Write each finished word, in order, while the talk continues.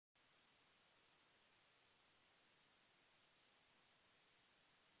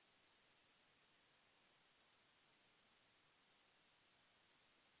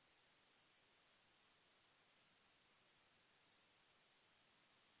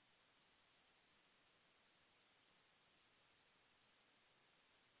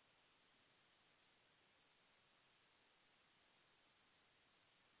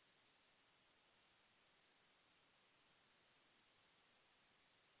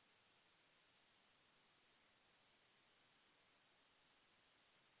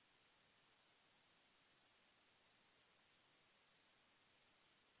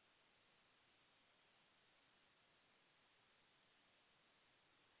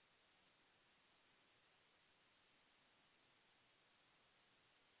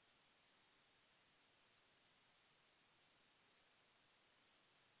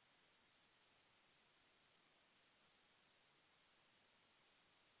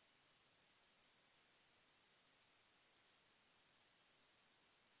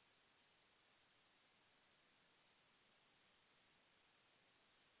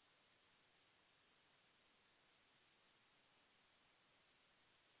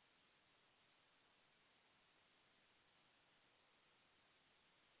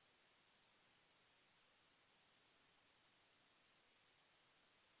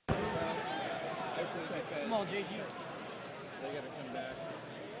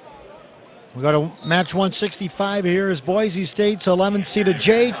We go to match 165 here is Boise State's 11-seeded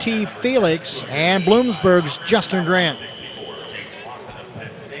J.T. Felix and Bloomsburg's Justin Grant.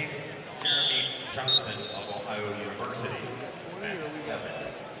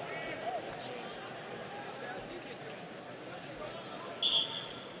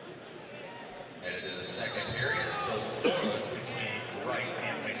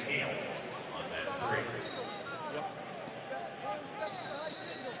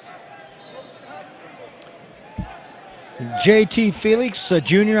 J.T. Felix, a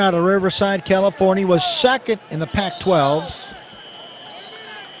junior out of Riverside, California, was second in the Pac-12.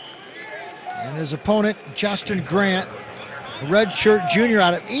 And his opponent, Justin Grant, redshirt junior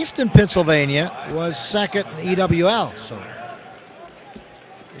out of Easton, Pennsylvania, was second in the EWL. So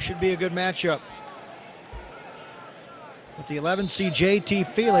it should be a good matchup with the 11-seed J.T.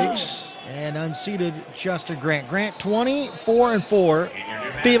 Felix and unseeded Justin Grant. Grant 24-4,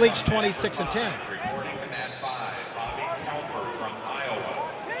 Felix 26-10.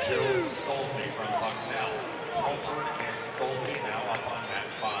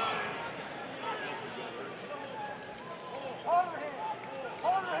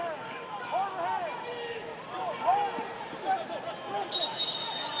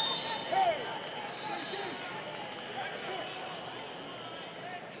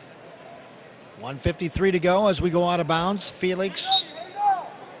 .153 to go as we go out of bounds. Felix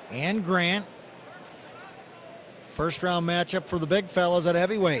and Grant. First round matchup for the big fellas at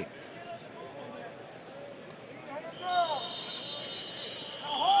heavyweight.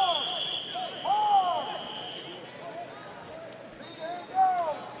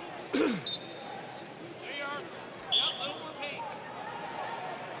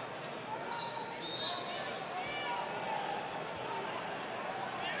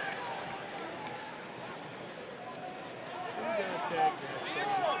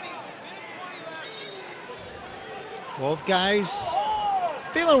 Both guys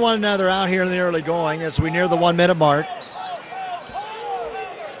feeling one another out here in the early going as we near the 1 minute mark.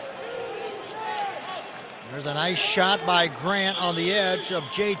 There's a nice shot by Grant on the edge of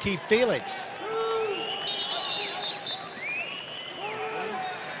J.T. Felix.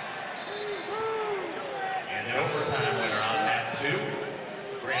 And the overtime winner on that two,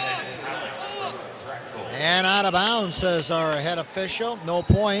 Grant and Felix from track goal. And out of bounds, says our head official. No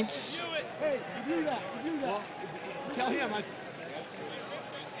points. Hey, you do that. You do that. Tell him.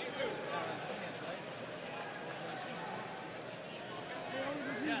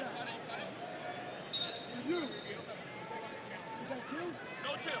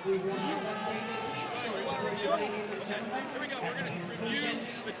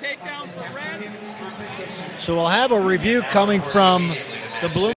 So we'll have a review coming from the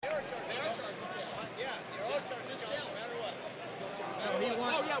blue.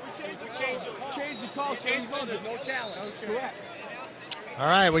 All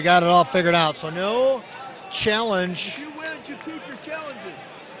right, we got it all figured out. So no challenge. If you win, you keep your challenges.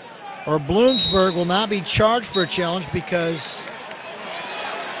 Or Bloomsburg will not be charged for a challenge because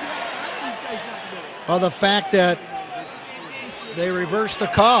of the fact that they reversed the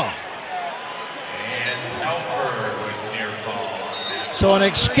call. And Telford was near fall. So an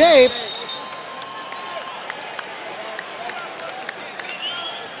escape.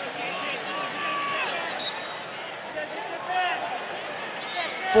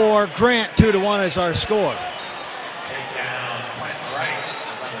 For Grant, 2-1 is our score. Takedown went right.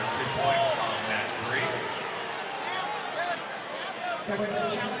 Another 2 points on that three. There was a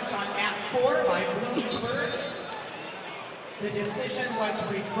challenge on Act 4 by Bloomsburg. The decision was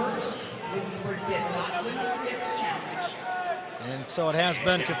reversed. Bloomsburg did not win its challenge. And so it has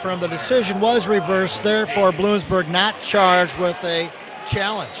been confirmed the decision was reversed, therefore Bloomsburg not charged with a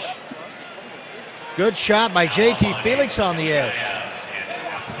challenge. Good shot by J.T. Felix on the edge.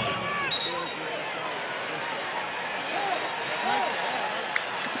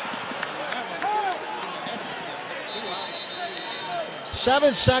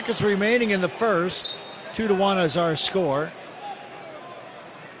 7 seconds remaining in the first. 2-1 is our score.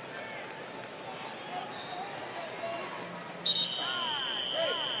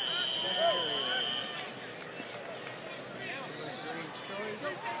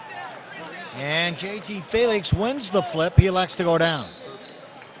 And J.T. Felix wins the flip. He elects to go down.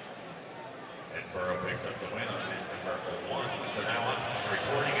 And Burrow picked up the win on Memphis 1. So now I'm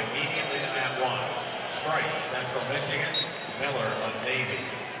reporting immediately to that one. Strike, Central Michigan. Miller of Navy.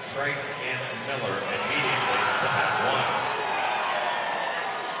 Strike and Miller immediately to that one.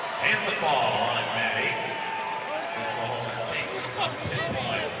 And the ball on Maddie. This will take 10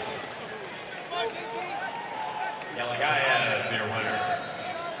 points. Yalagaya is your winner.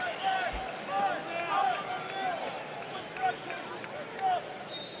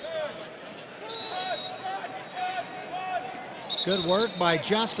 Good work by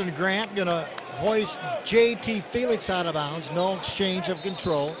Justin Grant. Going to hoist J.T. Felix out of bounds. No exchange of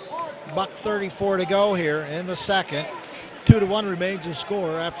control. $1:34 to go here in the second. 2-1 remains the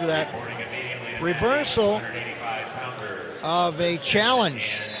score after that reversal of a challenge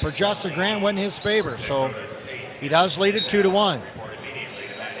for Justin Grant went in his favor. So he does lead it 2-1.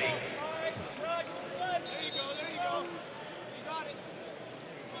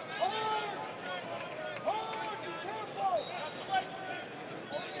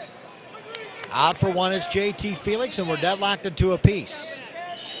 Out for one is J.T. Felix, and we're deadlocked at 2 apiece.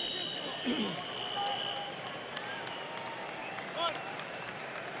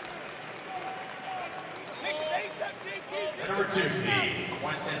 Number 2,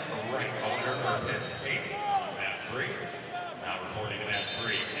 Quentin Wright, owner of Penn State. Mat 3. Now reporting to Mat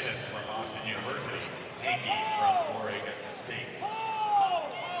 3, Kenneth from Boston University. Hanky from Oregon State.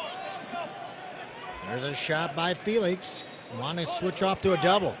 There's a shot by Felix. Want to switch off to a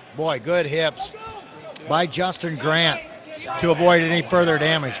double. Boy, good hips by Justin Grant to avoid any further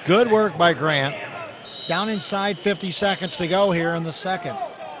damage. Good work by Grant. Down inside 50 seconds to go here in the second. And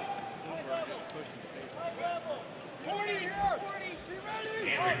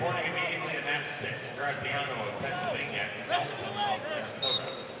reporting immediately to Mat 6, Graziano of Pennsylvania, Nelson of Minnesota.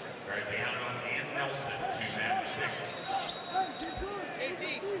 Graziano and Nelson to Mat 6.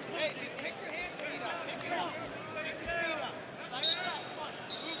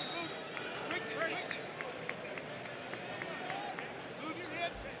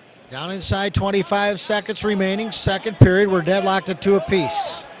 Down inside 25 seconds remaining. Second period, we're deadlocked at 2 apiece.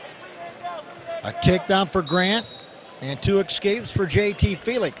 A takedown for Grant and 2 escapes for J.T.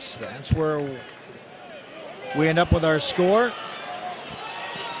 Felix. That's where we end up with our score. And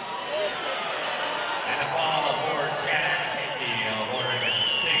a ball for Jack Hanky of Oregon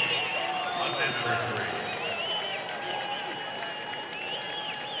State. On number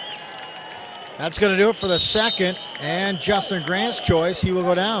 3. That's going to do it for the second. And Justin Grant's choice, he will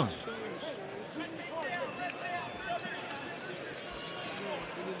go down.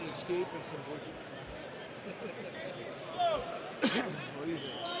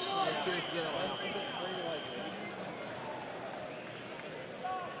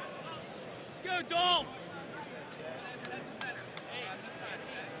 Go, Dom!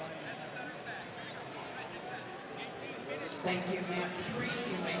 Thank you, Mat 3.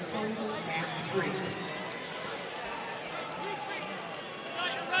 You may close Mat 3.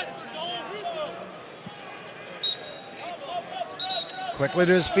 Quickly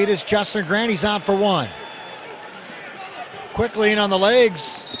to his feet is Justin Grant. He's out for one. Quickly in on the legs.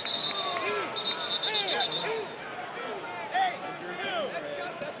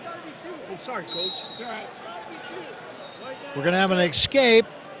 Oh, sorry, Coach. It's all right. We're going to have an escape.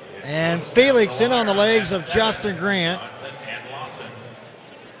 And Felix in on the legs of Justin Grant.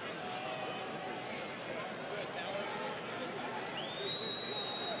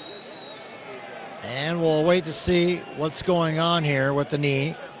 And we'll wait to see what's going on here with the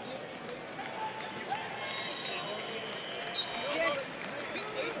knee.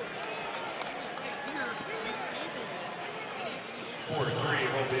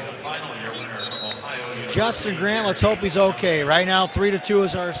 Justin Grant, let's hope he's okay. Right now, 3-2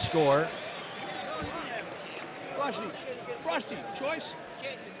 is our score. Frosty, choice.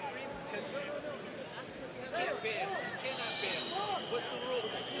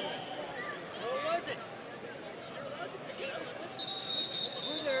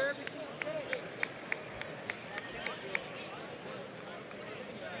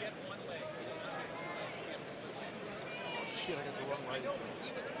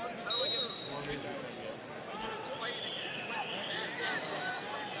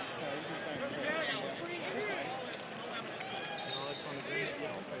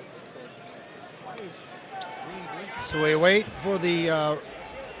 So we wait for the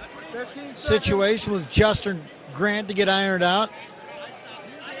situation with Justin Grant to get ironed out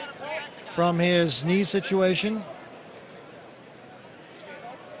from his knee situation.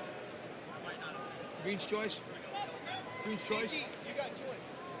 Green's choice. Green's choice.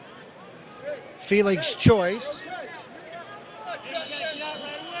 Felix choice.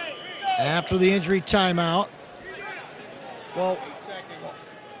 After the injury timeout. Well,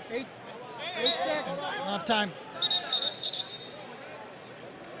 8 seconds. Enough time.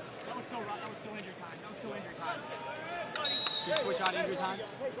 That was still injury time. Did you switch out injury time?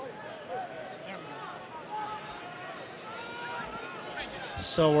 There we go.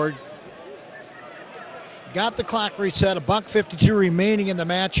 So we're got the clock reset. $1:52 remaining in the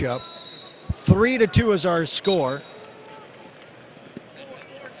matchup. 3-2 is our score.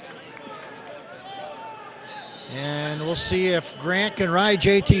 And we'll see if Grant can ride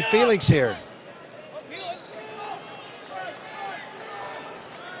JT Felix here.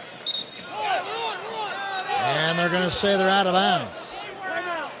 And they're going to say they're out of bounds.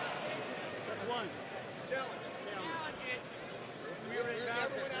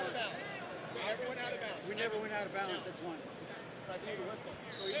 We never went out of bounds. That's one. So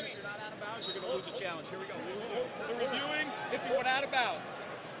even if you're not out of bounds, you're going to lose the challenge. Here we go. We're reviewing if you went out of bounds.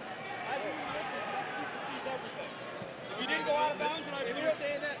 You didn't go out of bounds, and I agree with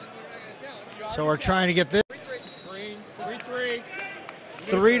saying that. So we're trying to get this. 3-3.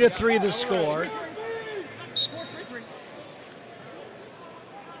 3-3 the score.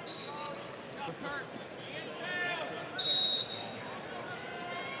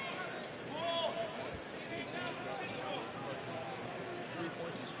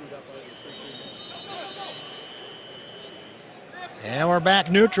 And we're back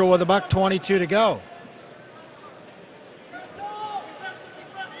neutral with $1:22 to go.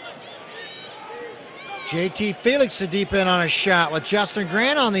 JT Felix to deep in on a shot with Justin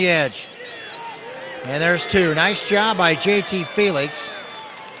Grant on the edge. And there's two. Nice job by JT Felix.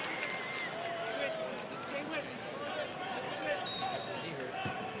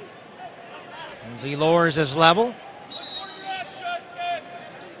 As he lowers his level.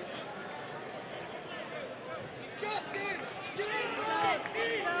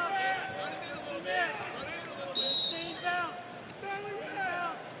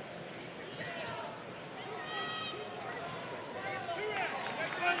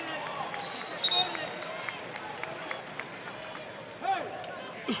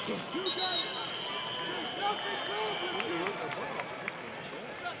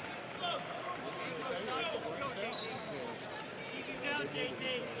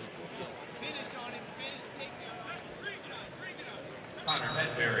 Connor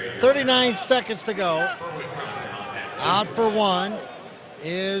Medberry. 39 seconds to go. Out for one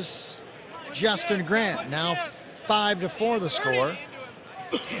is Justin Grant. Now 5-4 the score. And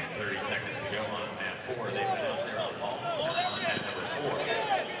 30 seconds to go on mat 4. They've been out there on ball. On mat number 4.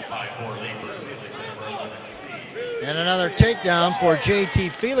 5-4 lead for Felix at number 11. And another takedown for JT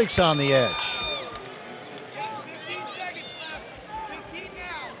Felix on the edge. 15 seconds left. 15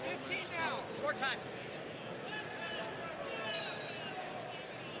 now. 15 now. More time.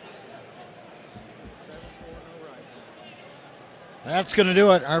 That's going to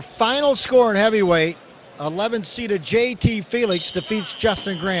do it. Our final score in heavyweight, 11-seeded JT Felix defeats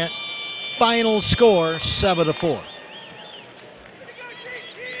Justin Grant. Final score, 7-4.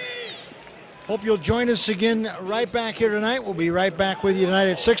 Hope you'll join us again right back here tonight. We'll be right back with you tonight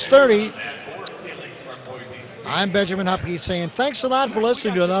at 6:30. I'm Benjamin Hupke saying thanks a lot for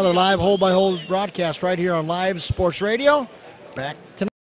listening to another live hole-by-hole broadcast right here on Live Sports Radio. Back